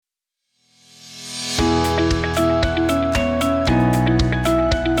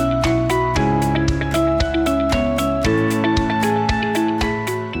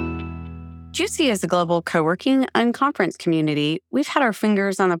Juicy is a global coworking and conference community. We've had our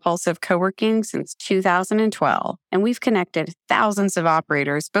fingers on the pulse of coworking since 2012, and we've connected thousands of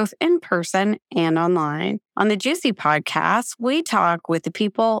operators, both in person and online. On the Juicy podcast, we talk with the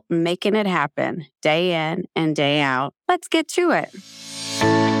people making it happen day in and day out. Let's get to it.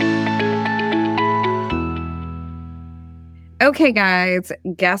 Okay, guys,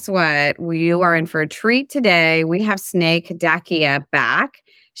 guess what? You are in for a treat today. We have Sneh Kadakia back.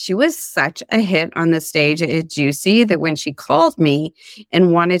 She was such a hit on the stage at Juicy that when she called me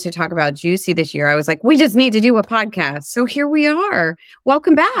and wanted to talk about Juicy this year, I was like, we just need to do a podcast. So here we are.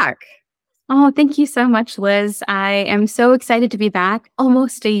 Welcome back. Oh, thank you so much, Liz. I am so excited to be back,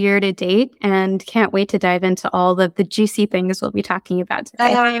 almost a year to date, and can't wait to dive into all of the juicy things we'll be talking about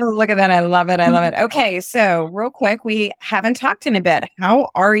today. Look at that. I love it. I love it. Okay, so real quick, we haven't talked in a bit. How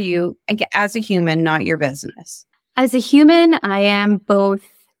are you as a human, not your business? As a human, I am both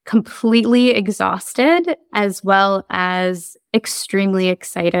completely exhausted as well as extremely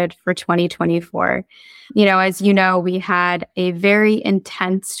excited for 2024. As you know, we had a very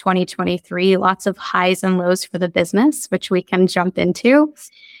intense 2023, lots of highs and lows for the business, which we can jump into.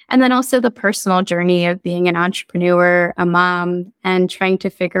 And then also the personal journey of being an entrepreneur, a mom, and trying to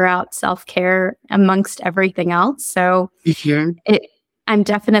figure out self-care amongst everything else. So I'm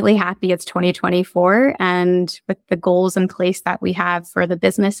definitely happy it's 2024. And with the goals in place that we have for the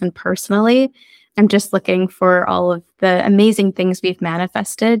business and personally, I'm just looking for all of the amazing things we've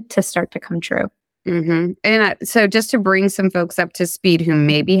manifested to start to come true. Mm-hmm. And so just to bring some folks up to speed who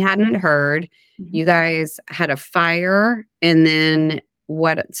maybe hadn't heard, you guys had a fire and then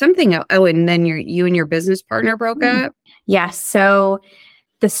and then you and your business partner broke up? Yes. So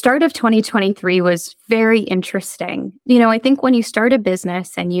the start of 2023 was very interesting. I think when you start a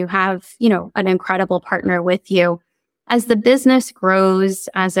business and you have, an incredible partner with you, as the business grows,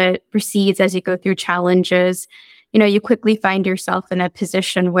 as it proceeds, as you go through challenges, you quickly find yourself in a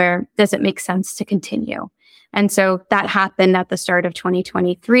position where does it make sense to continue? And so that happened at the start of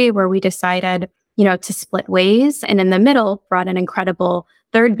 2023, where we decided, to split ways. And in the middle, brought an incredible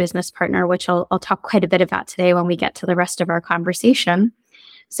third business partner, which I'll talk quite a bit about today when we get to the rest of our conversation.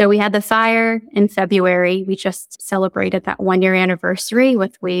 So we had the fire in February. We just celebrated that 1-year anniversary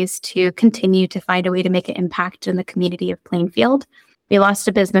with ways to continue to find a way to make an impact in the community of Plainfield. We lost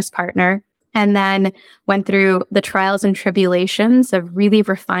a business partner and then went through the trials and tribulations of really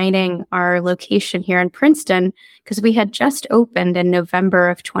refining our location here in Princeton because we had just opened in November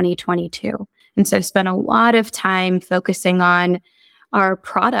of 2022. And so spent a lot of time focusing on our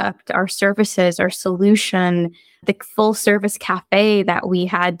product, our services, our solution, the full service cafe that we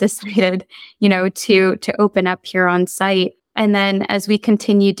had decided, to open up here on site. And then as we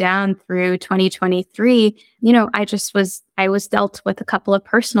continued down through 2023, I was dealt with a couple of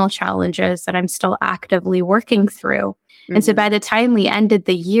personal challenges that I'm still actively working through. Mm-hmm. And so by the time we ended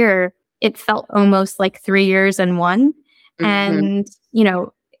the year, it felt almost like 3 years in one. Mm-hmm.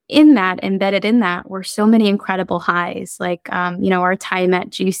 And, embedded in that were so many incredible highs, like, our time at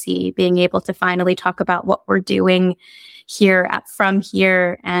Juicy, being able to finally talk about what we're doing here from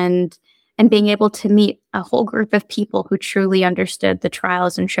here and being able to meet a whole group of people who truly understood the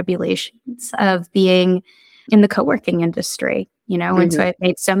trials and tribulations of being in the co-working industry, mm-hmm. And so I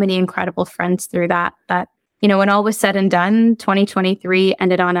made so many incredible friends through that, when all was said and done, 2023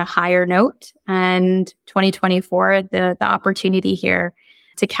 ended on a higher note, and 2024, the opportunity here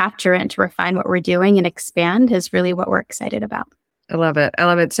to capture it and to refine what we're doing and expand is really what we're excited about. I love it. I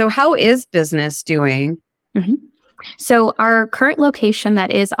love it. So how is business doing? Mm-hmm. So our current location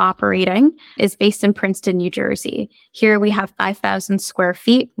that is operating is based in Princeton, New Jersey. Here we have 5,000 square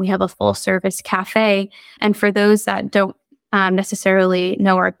feet. We have a full service cafe. And for those that don't necessarily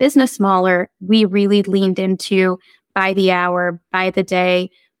know our business model, we really leaned into by the hour, by the day,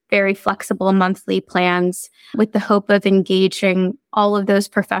 very flexible monthly plans with the hope of engaging all of those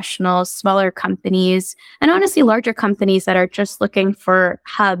professionals, smaller companies, and honestly, larger companies that are just looking for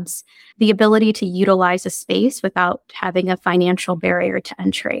hubs, the ability to utilize a space without having a financial barrier to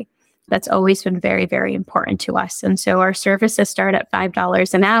entry. That's always been very, very important to us. And so our services start at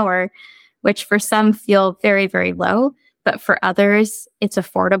 $5 an hour, which for some feel very, very low, but for others, it's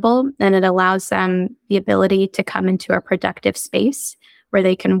affordable and it allows them the ability to come into a productive space where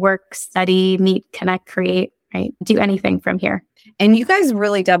they can work, study, meet, connect, create, right? Do anything from here. And you guys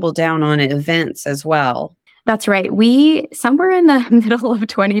really double down on events as well. That's right. We, somewhere in the middle of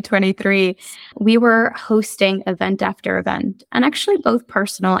 2023, we were hosting event after event, and actually both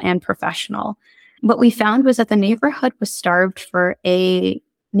personal and professional. What we found was that the neighborhood was starved for a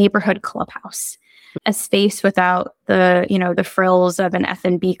neighborhood clubhouse. a space without the frills of an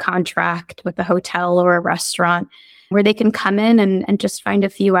F&B contract with a hotel or a restaurant, where they can come in and just find a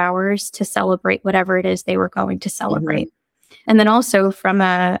few hours to celebrate whatever it is they were going to celebrate. And then also from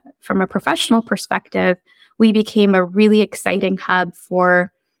a professional perspective, we became a really exciting hub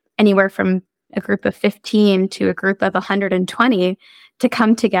for anywhere from a group of 15 to a group of 120 to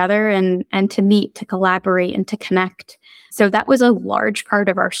come together and to meet, to collaborate, and to connect. So that was a large part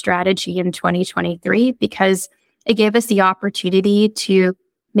of our strategy in 2023 because it gave us the opportunity to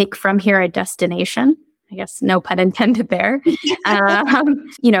make From Here a destination. I guess no pun intended there.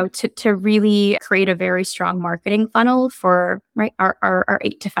 To really create a very strong marketing funnel for our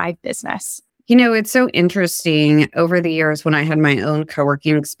 8 to 5 business. It's so interesting. Over the years, when I had my own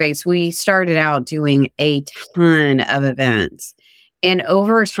co-working space, we started out doing a ton of events. And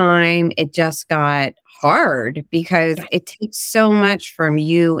over time, it just got hard because it takes so much from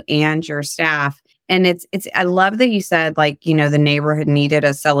you and your staff. And I love that you said, the neighborhood needed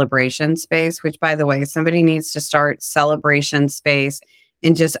a celebration space, which, by the way, somebody needs to start celebration space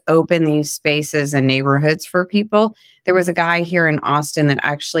and just open these spaces and neighborhoods for people. There was a guy here in Austin that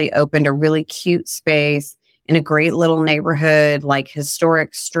actually opened a really cute space in a great little neighborhood,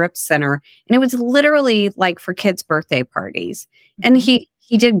 historic strip center. And it was literally for kids' birthday parties. And he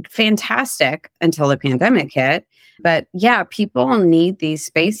did fantastic until the pandemic hit. But yeah, people need these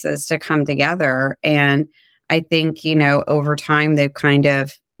spaces to come together. And I think, over time, they've kind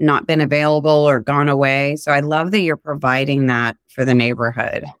of not been available or gone away. So I love that you're providing that for the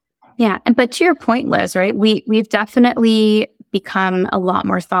neighborhood. Yeah. But to your point, Liz, right? We've definitely become a lot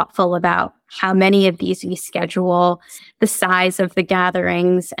more thoughtful about how many of these we schedule, the size of the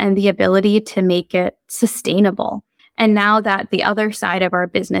gatherings, and the ability to make it sustainable. And now that the other side of our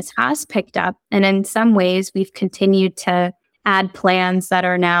business has picked up, and in some ways we've continued to add plans that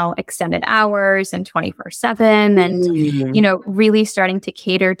are now extended hours and 24/7 and, really starting to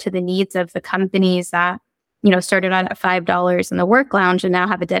cater to the needs of the companies that, started out at $5 in the work lounge and now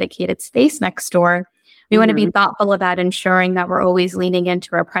have a dedicated space next door. We want to be thoughtful about ensuring that we're always leaning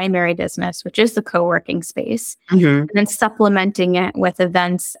into our primary business, which is the co-working space, and then supplementing it with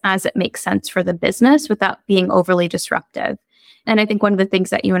events as it makes sense for the business without being overly disruptive. And I think one of the things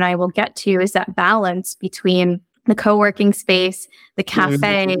that you and I will get to is that balance between the co-working space, the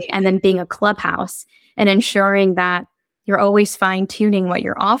cafe, and then being a clubhouse, and ensuring that you're always fine-tuning what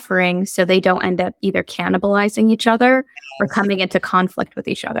you're offering so they don't end up either cannibalizing each other or coming into conflict with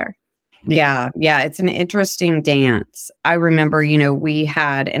each other. Yeah. It's an interesting dance. I remember, we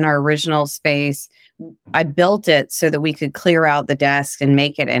had in our original space, I built it so that we could clear out the desk and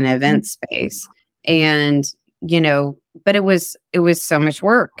make it an event space. And, but it was so much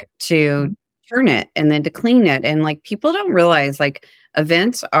work to turn it and then to clean it. And people don't realize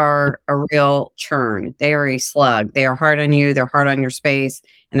events are a real churn. They are a slug. They are hard on you. They're hard on your space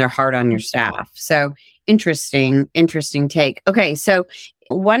and they're hard on your staff. So interesting take. Okay. So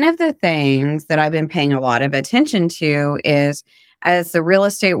one of the things that I've been paying a lot of attention to is as the real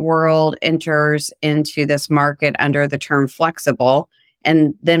estate world enters into this market under the term flexible,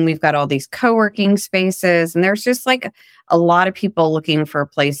 and then we've got all these co-working spaces, and there's just a lot of people looking for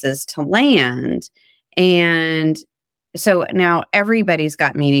places to land. And so now everybody's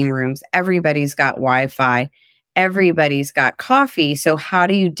got meeting rooms, everybody's got Wi-Fi, everybody's got coffee. So how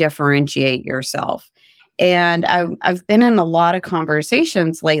do you differentiate yourself? And I've been in a lot of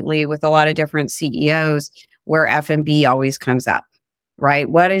conversations lately with a lot of different CEOs where F&B always comes up, right?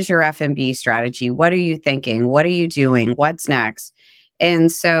 What is your F&B strategy? What are you thinking? What are you doing? What's next?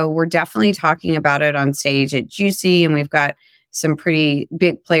 And so we're definitely talking about it on stage at GCUC, and we've got some pretty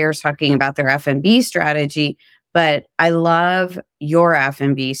big players talking about their F&B strategy. But I love your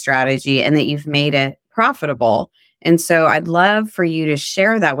F&B strategy and that you've made it profitable. And so I'd love for you to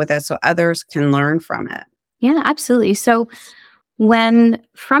share that with us so others can learn from it. Yeah, absolutely. So when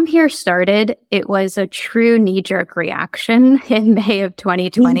From Here started, it was a true knee-jerk reaction in May of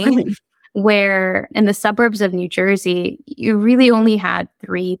 2020, where in the suburbs of New Jersey, you really only had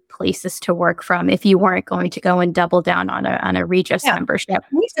 3 places to work from if you weren't going to go and double down on a Regis membership.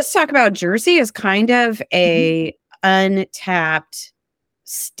 We just talk about Jersey as kind of a untapped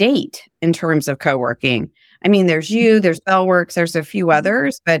state in terms of co-working. I mean, there's Bellworks, there's a few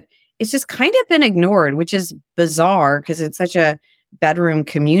others, but it's just kind of been ignored, which is bizarre because it's such a bedroom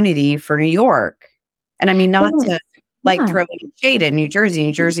community for New York. And I mean, not to throw any shade at New Jersey.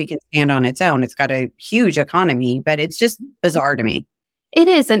 New Jersey can stand on its own. It's got a huge economy, but it's just bizarre to me. It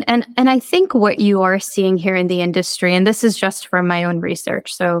is. And I think what you are seeing here in the industry, and this is just from my own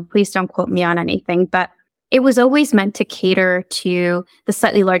research, so please don't quote me on anything, but it was always meant to cater to the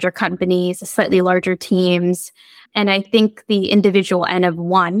slightly larger companies, the slightly larger teams. And I think the individual N of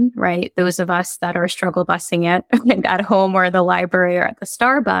one, right? Those of us that are struggle busing it at home or the library or at the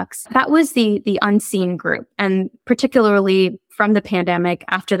Starbucks, that was the unseen group. And particularly from the pandemic,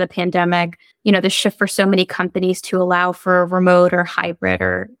 after the pandemic, the shift for so many companies to allow for remote or hybrid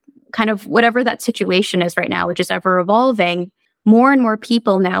or kind of whatever that situation is right now, which is ever evolving, more and more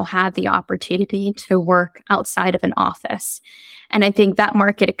people now have the opportunity to work outside of an office. And I think that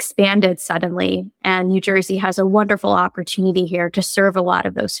market expanded suddenly, and New Jersey has a wonderful opportunity here to serve a lot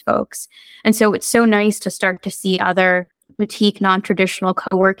of those folks. And so it's so nice to start to see other boutique, non-traditional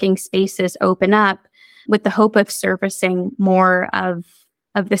co-working spaces open up with the hope of servicing more of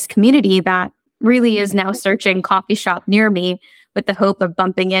this community that really is now searching coffee shop near me with the hope of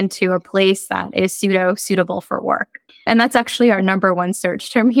bumping into a place that is suitable for work. And that's actually our number one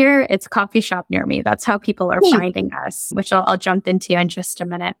search term here. It's coffee shop near me. That's how people are finding us, which I'll jump into in just a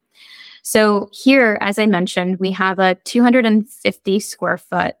minute. So here, as I mentioned, we have a 250 square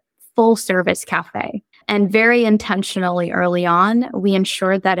foot full service cafe. And very intentionally early on, we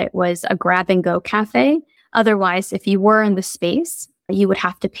ensured that it was a grab and go cafe. Otherwise, if you were in the space, you would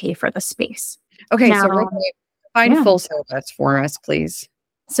have to pay for the space. Okay, now, so define full service for us, please.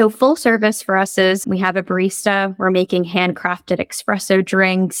 So full service for us is we have a barista, we're making handcrafted espresso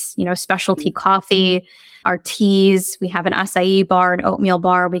drinks, specialty coffee, our teas, we have an acai bar, an oatmeal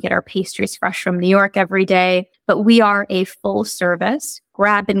bar, we get our pastries fresh from New York every day, but we are a full service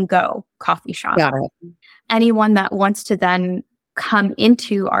grab and go coffee shop. Got it. Anyone that wants to then come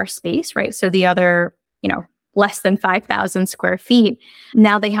into our space, right? So the other, less than 5,000 square feet,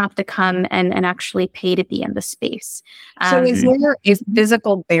 now they have to come and actually pay to be in the space. So is there a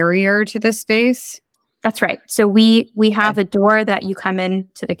physical barrier to the space? That's right. So we have a door that you come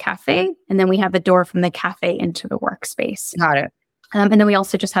into the cafe, and then we have a door from the cafe into the workspace. Got it. And then we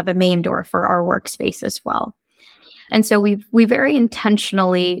also just have a main door for our workspace as well. And so we very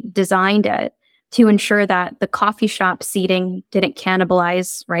intentionally designed it to ensure that the coffee shop seating didn't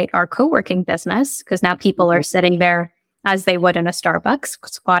cannibalize, right, our co-working business, because now people are sitting there as they would in a Starbucks,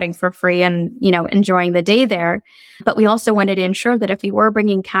 squatting for free and, enjoying the day there. But we also wanted to ensure that if we were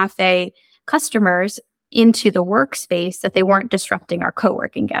bringing cafe customers into the workspace, that they weren't disrupting our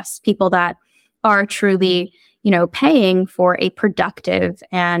co-working guests, people that are truly, paying for a productive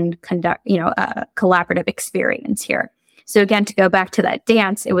and collaborative experience here. So again, to go back to that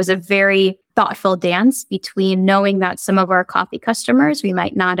dance, it was a very thoughtful dance between knowing that some of our coffee customers, we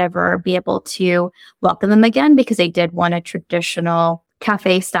might not ever be able to welcome them again because they did want a traditional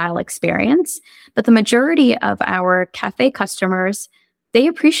cafe style experience. But the majority of our cafe customers, they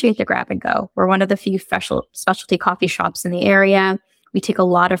appreciate the grab and go. We're one of the few specialty coffee shops in the area. We take a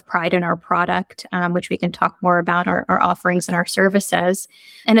lot of pride in our product, which we can talk more about our offerings and our services.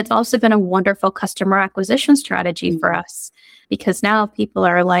 And it's also been a wonderful customer acquisition strategy for us because now people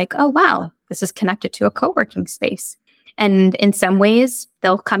are like, oh, wow, this is connected to a co-working space. And in some ways,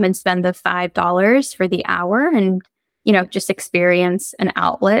 they'll come and spend the $5 for the hour and, just experience an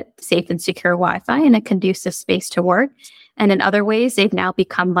outlet, safe and secure Wi-Fi and a conducive space to work. And in other ways, they've now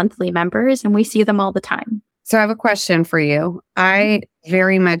become monthly members and we see them all the time. So I have a question for you. I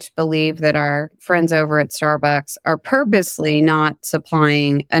very much believe that our friends over at Starbucks are purposely not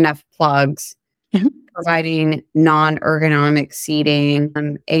supplying enough plugs, providing non-ergonomic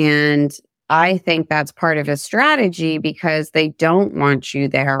seating. And I think that's part of a strategy because they don't want you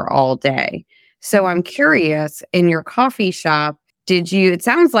there all day. So I'm curious, in your coffee shop, it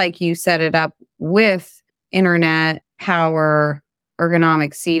sounds like you set it up with internet, power,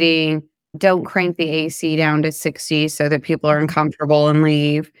 ergonomic seating. Don't crank the AC down to 60 so that people are uncomfortable and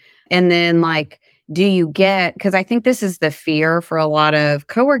leave. And then do you get, because I think this is the fear for a lot of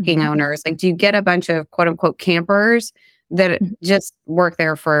co-working owners, do you get a bunch of quote unquote campers that just work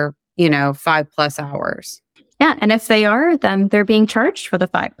there for, 5+ hours? Yeah. And if they are, then they're being charged for the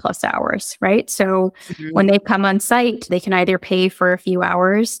 5+ hours, right? So when they come on site, they can either pay for a few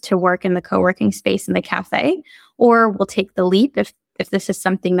hours to work in the co-working space in the cafe, or we'll take the leap if this is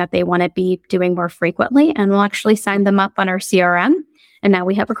something that they want to be doing more frequently, and we'll actually sign them up on our CRM. And now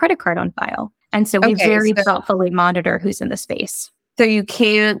we have a credit card on file. And so we thoughtfully monitor who's in the space. So you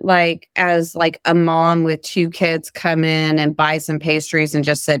can't as a mom with 2 kids come in and buy some pastries and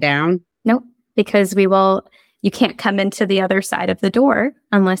just sit down? Nope, because you can't come into the other side of the door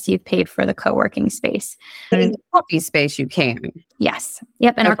unless you've paid for the co-working space. But in the coffee space, you can. Yes.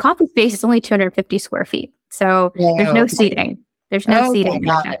 Yep. And our coffee space is only 250 square feet. So there's no seating. There's no seating.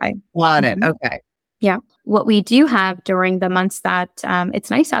 Got it. Okay. Yeah. What we do have during the months that it's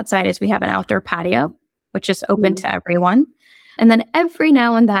nice outside is we have an outdoor patio. which is open to everyone. And then every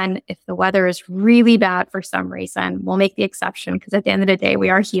now and then, if the weather is really bad for some reason, we'll make the exception because at the end of the day, we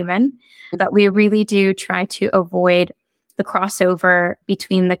are human. But we really do try to avoid the crossover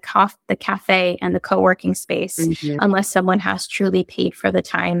between the cafe and the co-working space, unless someone has truly paid for the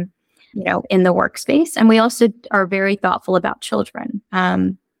time, in the workspace. And we also are very thoughtful about children.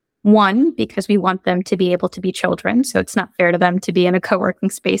 One, because we want them to be able to be children. So it's not fair to them to be in a co-working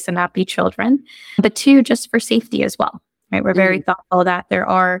space and not be children. But two, just for safety as well. Right? We're very thoughtful that there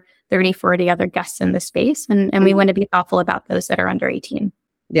are 30, 40 other guests in the space, and we want to be thoughtful about those that are under 18.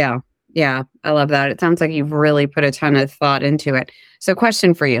 Yeah. Yeah. I love that. It sounds like you've really put a ton of thought into it. So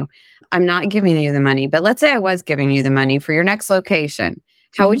question for you. I'm not giving you the money, but let's say I was giving you the money for your next location.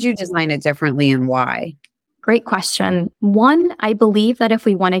 How would you design it differently and why? Great question. One, I believe that if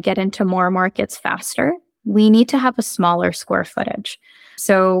we want to get into more markets faster, we need to have a smaller square footage.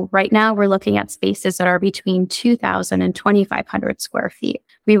 So right now we're looking at spaces that are between 2,000 and 2,500 square feet.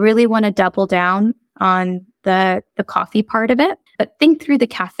 We really want to double down on the coffee part of it, but think through the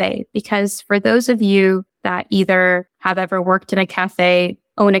cafe, because for those of you that either have ever worked in a cafe,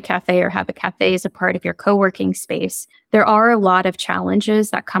 own a cafe, or have a cafe as a part of your co-working space, there are a lot of challenges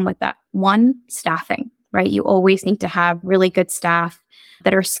that come with that. One, staffing, right? You always need to have really good staff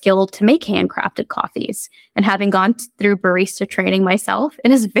that are skilled to make handcrafted coffees. And having gone through barista training myself,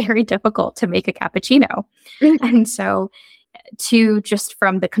 it is very difficult to make a cappuccino. And so to just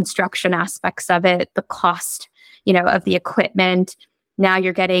from the construction aspects of it, the cost, of the equipment, now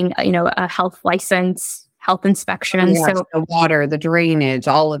you're getting, a health license, health inspection. Yeah, so the water, the drainage,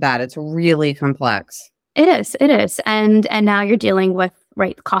 all of that, it's really complex. It is. And now you're dealing with,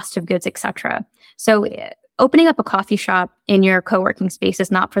 cost of goods, et cetera. So opening up a coffee shop in your co-working space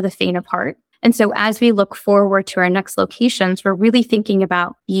is not for the faint of heart. And so as we look forward to our next locations, we're really thinking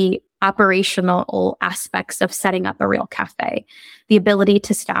about the operational aspects of setting up a real cafe, the ability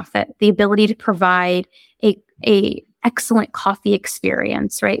to staff it, the ability to provide a excellent coffee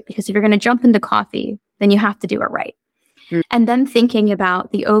experience, right? Because if you're going to jump into coffee, then you have to do it right. And then thinking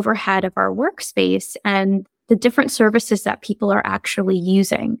about the overhead of our workspace and the different services that people are actually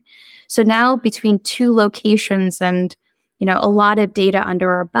using. So now between two locations and, a lot of data under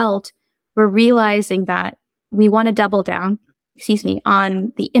our belt, we're realizing that we want to double down,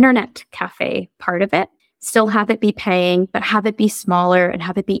 on the internet cafe part of it, still have it be paying, but have it be smaller and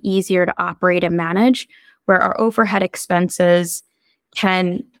have it be easier to operate and manage, where our overhead expenses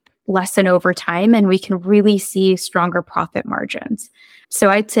can lessen over time and we can really see stronger profit margins. So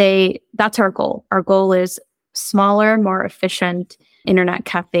I'd say that's our goal. Our goal is smaller, more efficient internet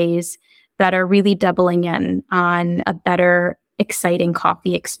cafes that are really doubling in on a better, exciting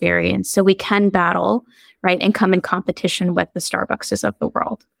coffee experience. So we can battle, and come in competition with the Starbuckses of the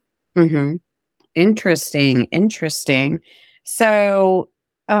world. Interesting. So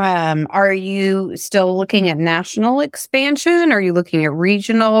are you still looking at national expansion? Are you looking at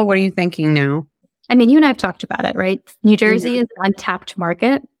regional? What are you thinking now? I mean, you and I have talked about it, right? New Jersey is an untapped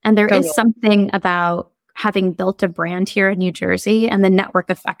market, and there is something about having built a brand here in New Jersey and the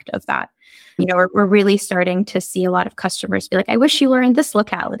network effect of that. We're really starting to see a lot of customers be like, I wish you were in this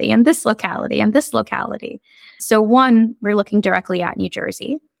locality and this locality and this locality. So one, we're looking directly at New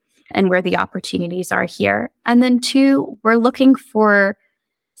Jersey and where the opportunities are here. And then two, we're looking for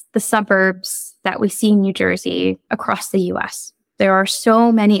the suburbs that we see in New Jersey across the US. There are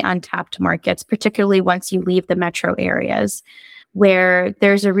so many untapped markets, particularly once you leave the metro areas, where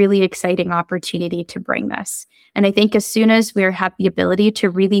there's a really exciting opportunity to bring this. And I think as soon as we have the ability to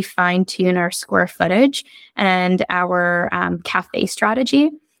really fine tune our square footage and our cafe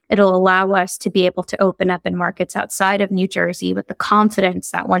strategy, it'll allow us to be able to open up in markets outside of New Jersey with the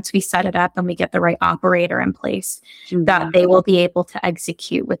confidence that once we set it up and we get the right operator in place, that they will be able to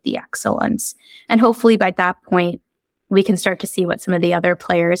execute with the excellence. And hopefully by that point, we can start to see what some of the other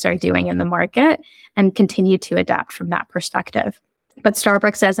players are doing in the market and continue to adapt from that perspective. But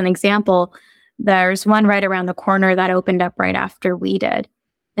Starbucks, as an example, there's one right around the corner that opened up right after we did.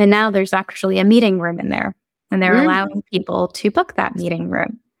 And now there's actually a meeting room in there, and they're allowing people to book that meeting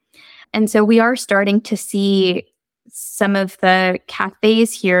room. And so we are starting to see some of the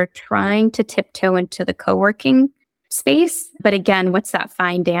cafes here trying to tiptoe into the co-working space. But again, what's that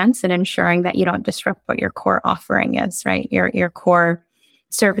fine dance and ensuring that you don't disrupt what your core offering is, right? Your core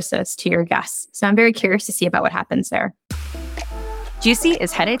services to your guests. So I'm very curious to see about what happens there. Juicy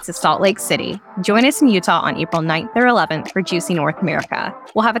is headed to Salt Lake City. Join us in Utah on April 9th or 11th for Juicy North America.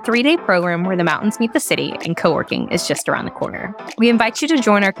 We'll have a 3-day program where the mountains meet the city and coworking is just around the corner. We invite you to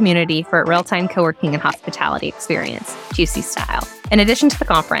join our community for a real-time coworking and hospitality experience, Juicy style. In addition to the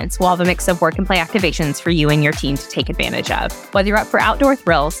conference, we'll have a mix of work and play activations for you and your team to take advantage of. Whether you're up for outdoor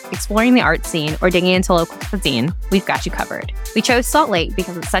thrills, exploring the art scene, or digging into local cuisine, we've got you covered. We chose Salt Lake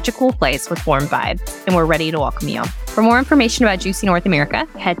because it's such a cool place with warm vibes, and we're ready to welcome you. For more information about Juicy North America,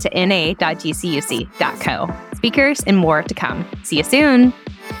 head to na.gcuc.co. Speakers and more to come. See you soon.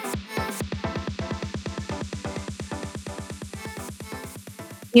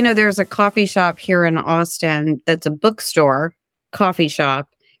 You know, there's a coffee shop here in Austin that's a bookstore coffee shop,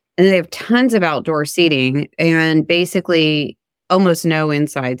 and they have tons of outdoor seating and basically almost no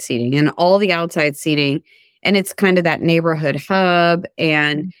inside seating and all the outside seating. And it's kind of that neighborhood hub,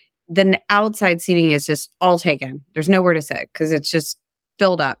 and the outside seating is just all taken. There's nowhere to sit because it's just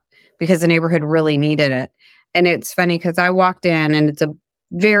filled up because the neighborhood really needed it. And it's funny because I walked in and it's a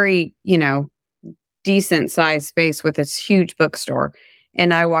very, decent sized space with this huge bookstore.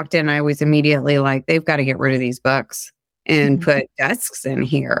 And I walked in, I was immediately like, they've got to get rid of these books and put desks in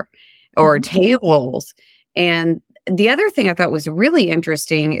here or tables. And the other thing I thought was really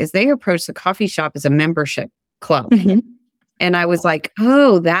interesting is they approached the coffee shop as a membership club. And I was like,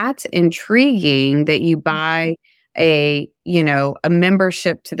 oh, that's intriguing that you buy a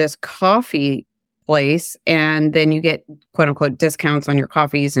membership to this coffee place and then you get quote unquote discounts on your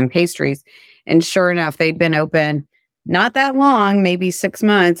coffees and pastries. And sure enough, they'd been open not that long, maybe 6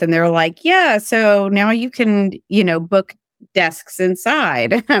 months. And they're like, yeah, so now you can, book desks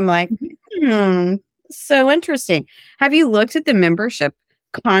inside. I'm like, so interesting. Have you looked at the membership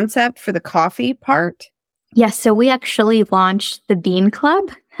concept for the coffee part? Yes. So we actually launched the Bean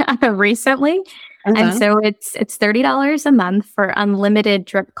Club recently. And so it's $30 a month for unlimited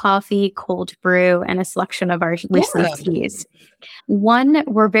drip coffee, cold brew, and a selection of our recent teas. One,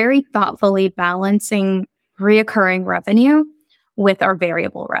 we're very thoughtfully balancing reoccurring revenue with our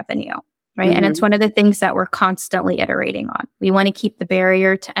variable revenue, right? And it's one of the things that we're constantly iterating on. We want to keep the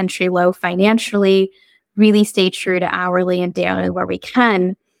barrier to entry low financially, really stay true to hourly and daily where we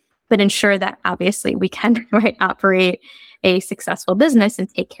can, but ensure that obviously we can operate a successful business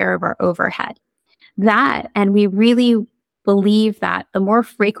and take care of our overhead. And we really believe that the more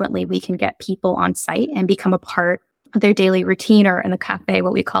frequently we can get people on site and become a part of their daily routine, or in the cafe,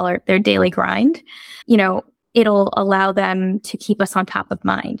 what we call their daily grind, it'll allow them to keep us on top of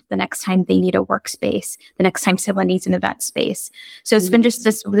mind the next time they need a workspace, the next time someone needs an event space. So it's been just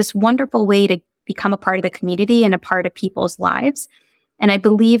this wonderful way to become a part of the community and a part of people's lives. And I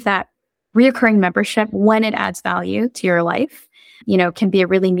believe that reoccurring membership, when it adds value to your life, can be a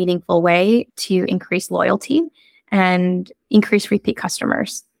really meaningful way to increase loyalty and increase repeat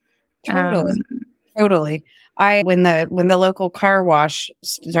customers. Totally. When the local car wash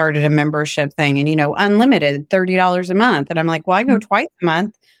started a membership thing and, unlimited $30 a month. And I'm like, well, I go twice a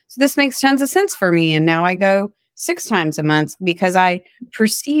month. So this makes tons of sense for me. And now I go 6 times a month because I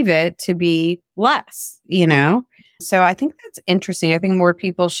perceive it to be less, So I think that's interesting. I think more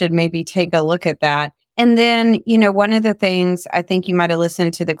people should maybe take a look at that. And then, one of the things, I think you might have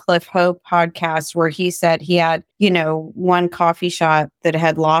listened to the Cliff Hope podcast where he said he had, one coffee shop that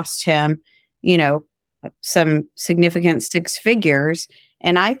had lost him, some significant 6 figures.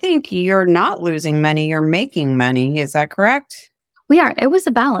 And I think you're not losing money, you're making money. Is that correct? We are. It was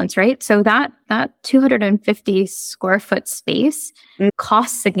a balance, right? So that 250 square foot space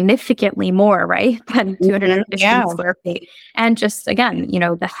costs significantly more, right, than 250 square feet. And just, again,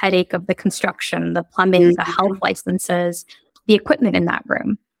 the headache of the construction, the plumbing, the health licenses, the equipment in that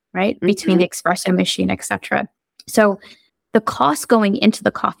room, right, between the espresso machine, etc. So the cost going into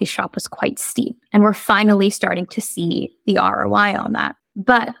the coffee shop was quite steep. And we're finally starting to see the ROI on that.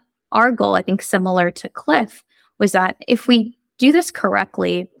 But our goal, I think, similar to Cliff, was that if we do this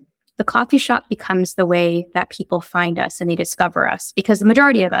correctly, the coffee shop becomes the way that people find us and they discover us. Because the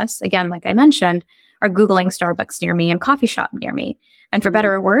majority of us, again, like I mentioned, are Googling Starbucks near me and coffee shop near me. And for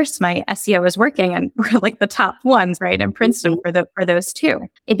better or worse, my SEO is working and we're like the top ones, right, in Princeton for those two.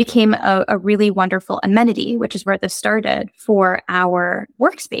 It became a really wonderful amenity, which is where this started, for our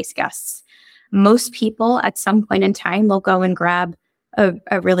workspace guests. Most people at some point in time will go and grab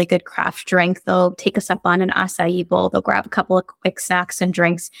a really good craft drink. They'll take us up on an acai bowl. They'll grab a couple of quick snacks and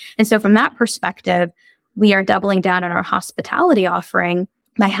drinks. And so from that perspective, we are doubling down on our hospitality offering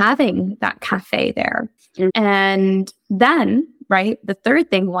by having that cafe there. And then, right, the third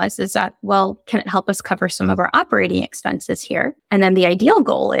thing is that, well, can it help us cover some of our operating expenses here? And then the ideal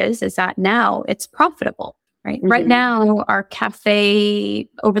goal is that now it's profitable. right? Right now, our cafe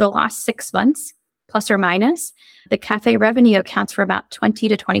over the last 6 months, plus or minus, the cafe revenue accounts for about 20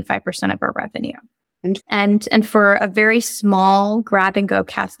 to 25% of our revenue. And for a very small grab and go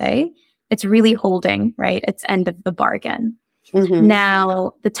cafe, it's really holding, right? It's end of the bargain.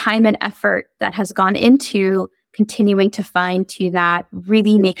 Now, the time and effort that has gone into continuing to fine tune that,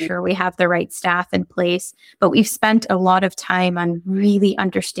 really make sure we have the right staff in place. But we've spent a lot of time on really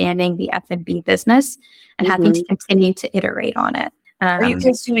understanding the F&B business and having to continue to iterate on it. Are you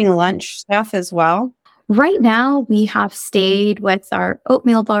guys doing lunch stuff as well? Right now, we have stayed with our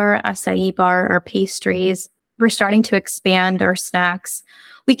oatmeal bar, acai bar, our pastries. We're starting to expand our snacks.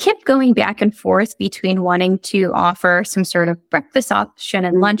 We kept going back and forth between wanting to offer some sort of breakfast option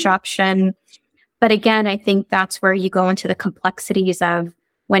and lunch option. But again, I think that's where you go into the complexities of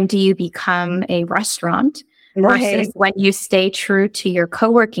when do you become a restaurant versus when you stay true to your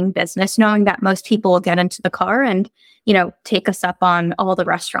co-working business, knowing that most people will get into the car and, take us up on all the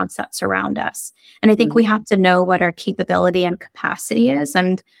restaurants that surround us. And I think we have to know what our capability and capacity is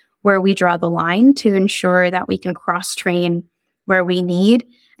and where we draw the line to ensure that we can cross-train where we need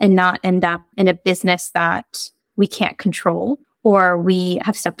and not end up in a business that we can't control or we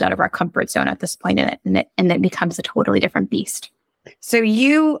have stepped out of our comfort zone at this point and it becomes a totally different beast. So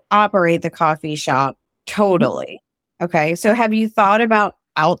you operate the coffee shop totally. Okay. So have you thought about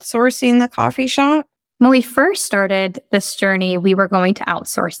outsourcing the coffee shop? When we first started this journey, we were going to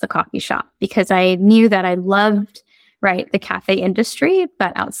outsource the coffee shop because I knew that I loved, the cafe industry,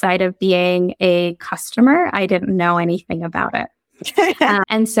 but outside of being a customer, I didn't know anything about it.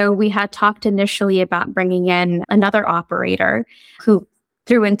 And so we had talked initially about bringing in another operator who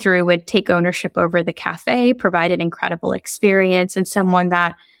through and through would take ownership over the cafe, provide an incredible experience, and someone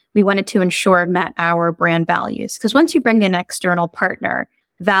that we wanted to ensure met our brand values. Because once you bring in an external partner,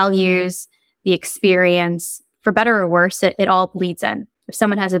 values, the experience, for better or worse, it all bleeds in. If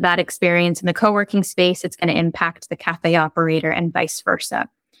someone has a bad experience in the co-working space, it's going to impact the cafe operator and vice versa.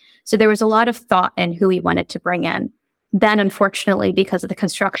 So there was a lot of thought in who we wanted to bring in. Then, unfortunately, because of the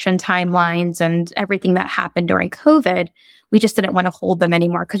construction timelines and everything that happened during COVID, we just didn't want to hold them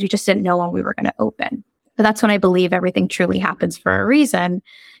anymore because we just didn't know when we were going to open. But that's when I believe everything truly happens for a reason,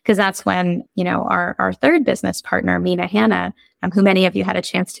 because that's when, our third business partner, Mina Hanna, who many of you had a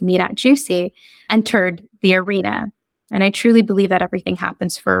chance to meet at Juicy, entered the arena. And I truly believe that everything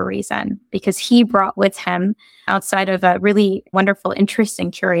happens for a reason because he brought with him, outside of a really wonderful interest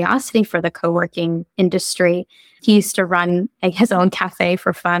and curiosity for the co-working industry, he used to run his own cafe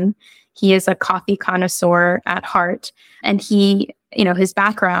for fun. He is a coffee connoisseur at heart. And he, his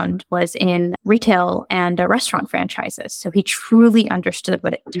background was in retail and restaurant franchises. So he truly understood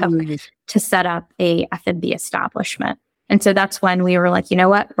what it took to set up a F&B establishment. And so that's when we were like, you know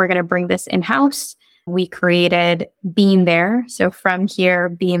what, we're going to bring this in-house. We created Beam There. So from here,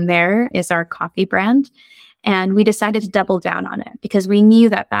 Beam There is our coffee brand. And we decided to double down on it because we knew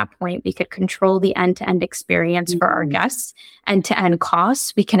that at that point we could control the end-to-end experience for our guests, end-to-end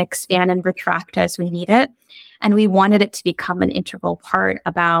costs. We can expand and retract as we need it. And we wanted it to become an integral part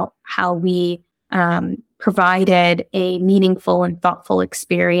about how we provided a meaningful and thoughtful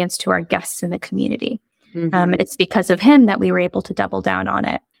experience to our guests in the community. It's because of him that we were able to double down on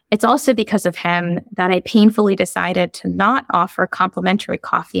it. It's also because of him that I painfully decided to not offer complimentary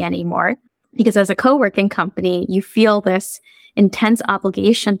coffee anymore. Because as a co-working company, you feel this intense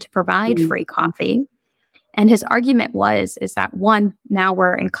obligation to provide free coffee. And his argument is that one, now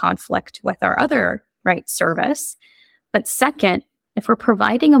we're in conflict with our other service. But second, if we're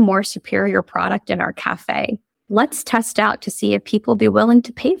providing a more superior product in our cafe, let's test out to see if people be willing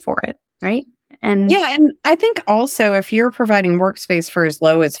to pay for it, right? And I think also if you're providing workspace for as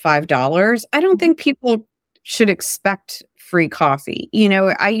low as $5, I don't think people should expect free coffee.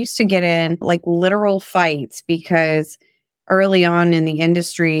 I used to get in literal fights because early on in the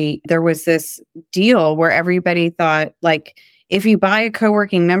industry, there was this deal where everybody thought if you buy a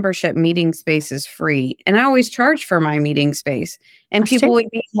co-working membership, meeting space is free. And I always charge for my meeting space. And people would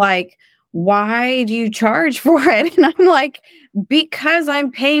be like, why do you charge for it? And I'm like, because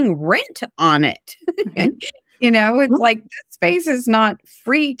I'm paying rent on it. It's like, this space is not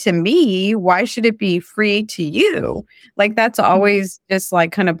free to me. Why should it be free to you? That's always just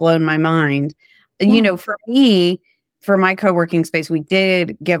kind of blown my mind. For me, for my co-working space, we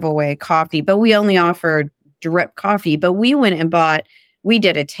did give away coffee, but we only offered drip coffee. But we went and we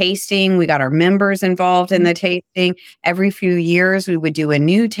did a tasting. We got our members involved in the tasting. Every few years, we would do a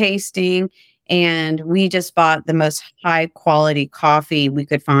new tasting. And we just bought the most high quality coffee we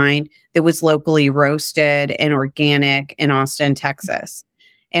could find that was locally roasted and organic in Austin, Texas.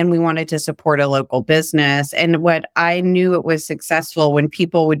 and we wanted to support a local business. And what I knew it was successful when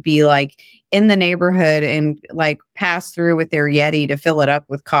people would be like in the neighborhood and like pass through with their Yeti to fill it up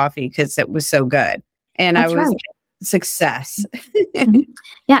with coffee because it was so good. And That's I was right. success.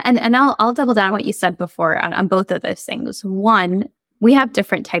 Yeah. And I'll double down on what you said before on both of those things. One, we have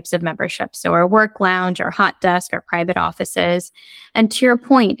different types of memberships. So our work lounge, our hot desk, our private offices. And to your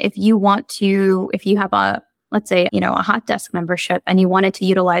point, if you have let's say, a hot desk membership and you wanted to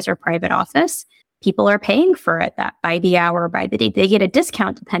utilize our private office, people are paying for it that by the hour or by the day. They get a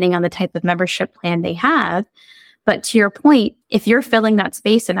discount depending on the type of membership plan they have. But to your point, if you're filling that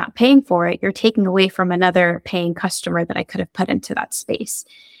space and not paying for it, you're taking away from another paying customer that I could have put into that space.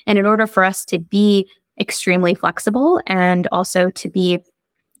 And in order for us to be extremely flexible and also to be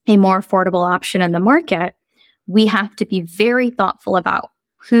a more affordable option in the market, we have to be very thoughtful about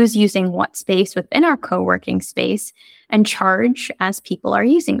who's using what space within our co-working space and charge as people are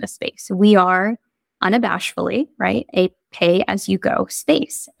using the space. We are unabashedly, right, a pay-as-you-go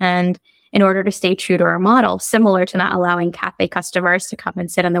space. And in order to stay true to our model, similar to not allowing cafe customers to come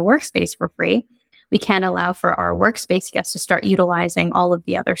and sit in the workspace for free, we can't allow for our workspace guests to start utilizing all of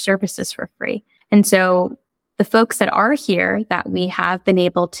the other services for free. And so the folks that are here that we have been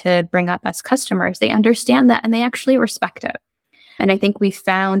able to bring up as customers, they understand that and they actually respect it. And I think we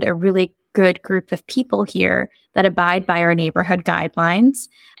found a really good group of people here that abide by our neighborhood guidelines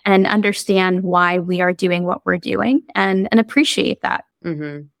and understand why we are doing what we're doing and appreciate that.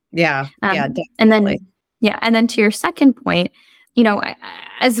 Mm-hmm. Yeah. Yeah. Definitely. And then to your second point,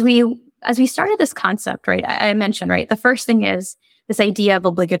 as we started this concept, right, I mentioned, right, the first thing is this idea of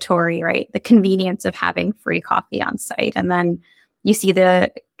obligatory, right, the convenience of having free coffee on site. And then you see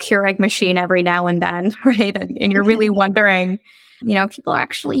the Keurig machine every now and then, right? And you're really wondering, people are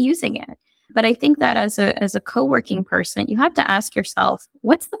actually using it. But I think that as a co-working person, you have to ask yourself,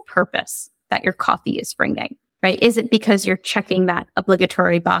 what's the purpose that your coffee is bringing, right? Is it because you're checking that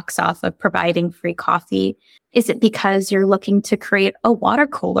obligatory box off of providing free coffee? Is it because you're looking to create a water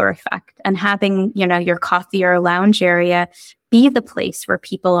cooler effect and having, your coffee or lounge area be the place where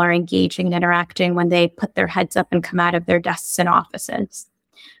people are engaging and interacting when they put their heads up and come out of their desks and offices?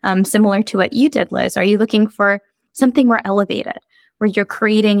 Similar to what you did, Liz, are you looking for something more elevated, where you're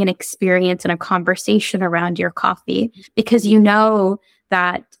creating an experience and a conversation around your coffee because you know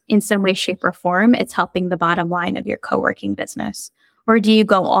that in some way, shape, or form, it's helping the bottom line of your co-working business? Or do you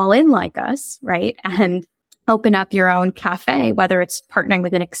go all in like us, right, and open up your own cafe, whether it's partnering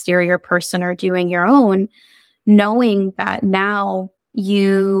with an exterior person or doing your own, knowing that now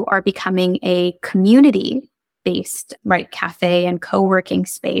you are becoming a community-based, right, cafe and co-working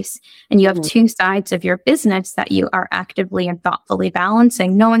space, and you have two sides of your business that you are actively and thoughtfully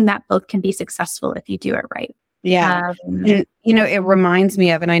balancing, knowing that both can be successful if you do it right. Yeah. It reminds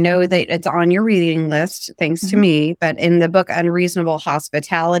me of, and I know that it's on your reading list, thanks to me, but in the book, Unreasonable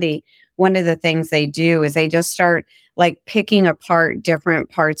Hospitality, one of the things they do is they just start like picking apart different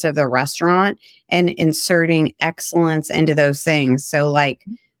parts of the restaurant and inserting excellence into those things. So like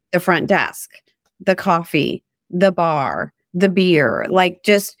the front desk, the coffee, the bar, the beer, like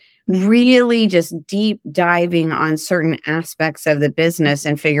just really just deep diving on certain aspects of the business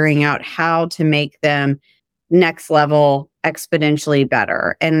and figuring out how to make them next level exponentially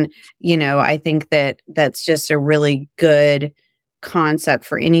better. And, I think that that's just a really good concept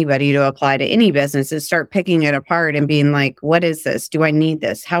for anybody to apply to any business, is start picking it apart and being like, what is this? Do I need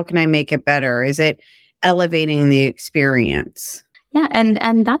this? How can I make it better? Is it elevating the experience? Yeah.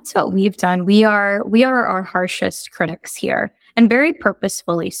 And that's what we've done. We are our harshest critics here, and very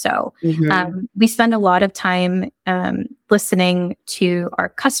purposefully so. We spend a lot of time listening to our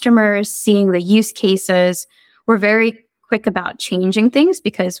customers, seeing the use cases. We're very quick about changing things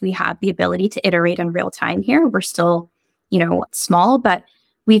because we have the ability to iterate in real time here. We're still, small, but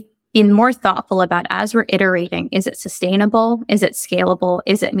we've been more thoughtful about, as we're iterating, is it sustainable? Is it scalable?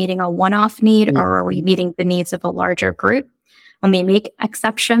 Is it meeting a one-off need, or are we meeting the needs of a larger group? When we make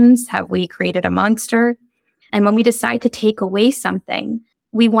exceptions, have we created a monster? And when we decide to take away something,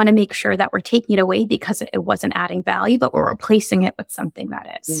 we want to make sure that we're taking it away because it wasn't adding value, but we're replacing it with something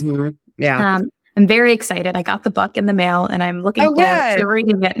that is. Yeah. I'm very excited. I got the book in the mail and I'm looking forward to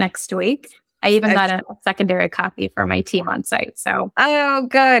reading it next week. I even got a secondary copy for my team on site. So,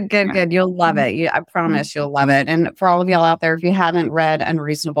 good. You'll love it. I promise you'll love it. And for all of y'all out there, if you haven't read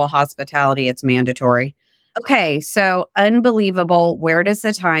Unreasonable Hospitality, it's mandatory. Okay, so unbelievable. Where does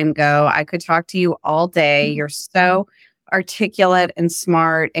the time go? I could talk to you all day. You're so articulate and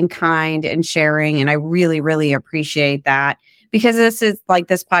smart and kind and sharing. And I really, really appreciate that, because this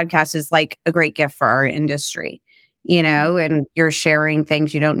podcast is like a great gift for our industry. and you're sharing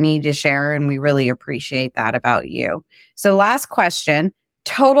things you don't need to share. And we really appreciate that about you. So last question,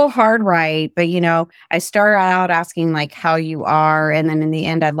 total hard right. But, I start out asking like how you are. And then in the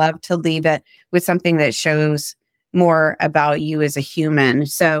end, I'd love to leave it with something that shows more about you as a human.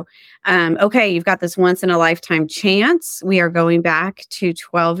 So, okay, you've got this once in a lifetime chance. We are going back to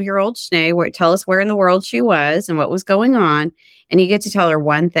 12-year-old Sneh. Tell us where in the world she was and what was going on. And you get to tell her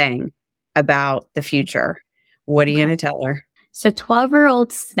one thing about the future. What are you going to tell her? So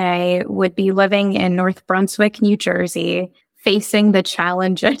 12-year-old Sneh would be living in North Brunswick, New Jersey, facing the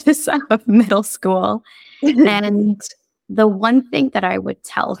challenges of middle school. And the one thing that I would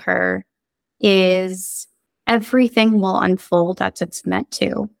tell her is everything will unfold as it's meant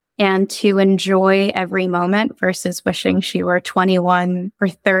to, and to enjoy every moment versus wishing she were 21 or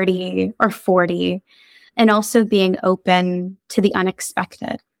 30 or 40, and also being open to the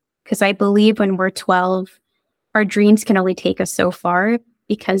unexpected. Because I believe when we're 12, our dreams can only take us so far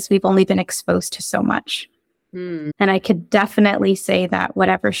because we've only been exposed to so much. And I could definitely say that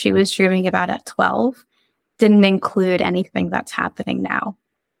whatever she was dreaming about at 12 didn't include anything that's happening now.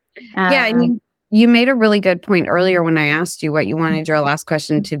 Yeah, and you made a really good point earlier when I asked you what you wanted your last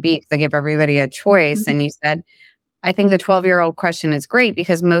question to be, because I give everybody a choice. And you said, I think the 12-year-old question is great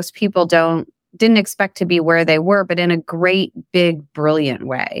because most people didn't expect to be where they were, but in a great, big, brilliant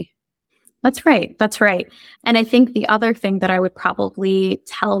way. That's right. That's right. And I think the other thing that I would probably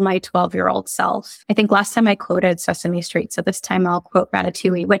tell my 12-year-old self, I think last time I quoted Sesame Street, so this time I'll quote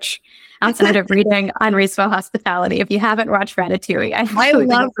Ratatouille, which outside of reading Unreasonable Hospitality, if you haven't watched Ratatouille, I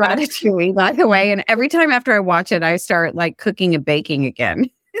love Ratatouille, by the way. And every time after I watch it, I start like cooking and baking again.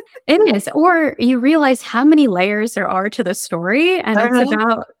 It is. Or you realize how many layers there are to the story. And it's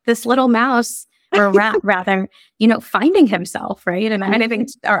about this little mouse, or rat rather, finding himself, right? And I think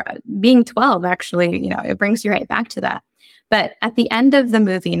being 12, actually, it brings you right back to that. But at the end of the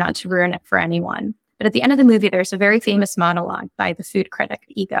movie, not to ruin it for anyone, but at the end of the movie, there's a very famous monologue by the food critic,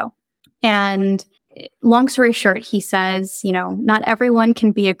 Ego. And long story short, he says, not everyone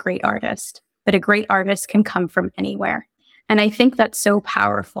can be a great artist, but a great artist can come from anywhere. And I think that's so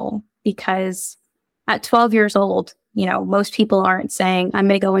powerful because at 12 years old, most people aren't saying, I'm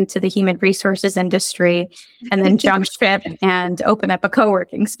going to go into the human resources industry and then jump ship and open up a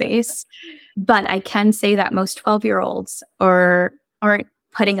co-working space. But I can say that most 12-year-olds aren't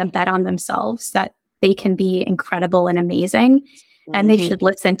putting a bet on themselves that they can be incredible and amazing. And they should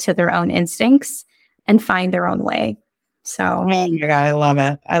listen to their own instincts and find their own way. So, oh my God, I love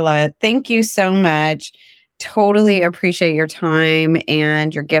it. I love it. Thank you so much. Totally appreciate your time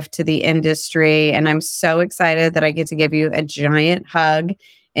and your gift to the industry. And I'm so excited that I get to give you a giant hug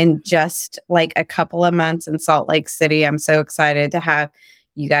in just like a couple of months in Salt Lake City. I'm so excited to have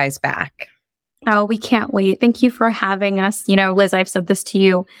you guys back. Oh, we can't wait. Thank you for having us. Liz, I've said this to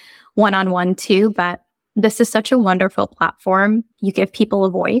you one-on-one too, but this is such a wonderful platform. You give people a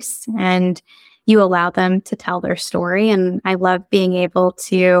voice and you allow them to tell their story. And I love being able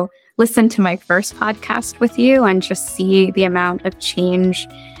to listen to my first podcast with you and just see the amount of change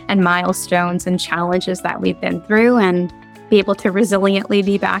and milestones and challenges that we've been through and be able to resiliently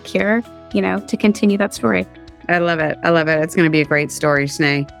be back here, to continue that story. I love it. I love it. It's going to be a great story,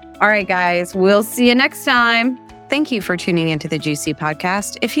 Sneh. All right, guys, we'll see you next time. Thank you for tuning into the Juicy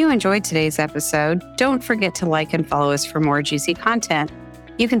Podcast. If you enjoyed today's episode, don't forget to like and follow us for more juicy content.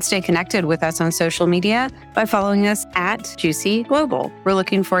 You can stay connected with us on social media by following us at Juicy Global. We're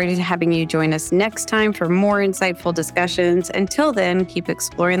looking forward to having you join us next time for more insightful discussions. Until then, keep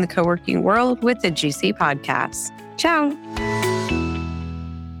exploring the co-working world with the Juicy Podcast. Ciao.